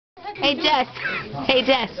Hey Jess. Hey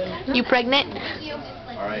Jess. You pregnant?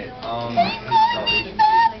 Alright,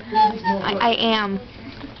 I am.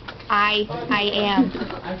 I am.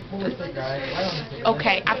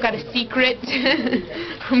 Okay, I've got a secret.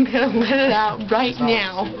 I'm gonna let it out right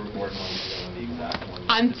now.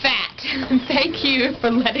 I'm fat. Thank you for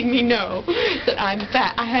letting me know that I'm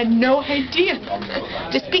fat. I had no idea.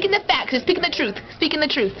 Just speaking the facts, just speaking the truth. Speaking the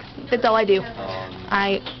truth. That's all I do.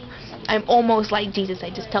 I'm almost like Jesus. I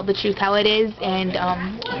just tell the truth how it is, and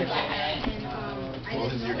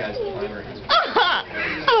what is your guys' primary history?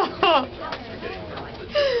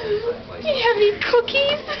 Do you have any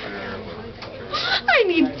cookies? I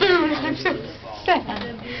need food. I'm so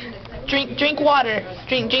sad. Drink water.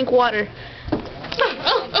 Drink water.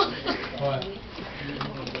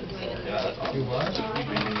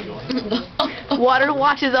 Water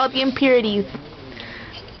washes out the impurities.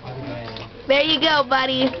 There you go,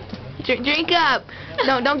 buddy. Drink up.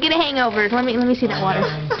 Don't get a hangover. Let me see that water.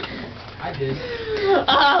 I did.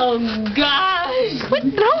 Oh gosh! Quit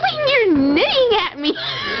throwing your knitting at me.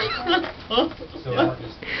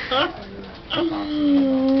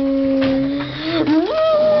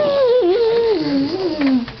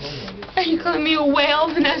 Are you calling me a whale,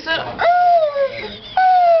 Vanessa?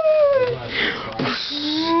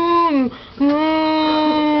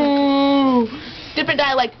 Different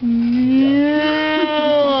dialect.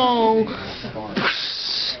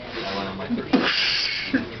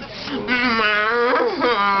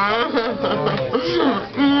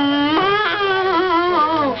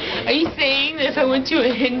 Are you saying that if I went to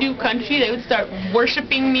a Hindu country, they would start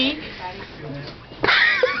worshipping me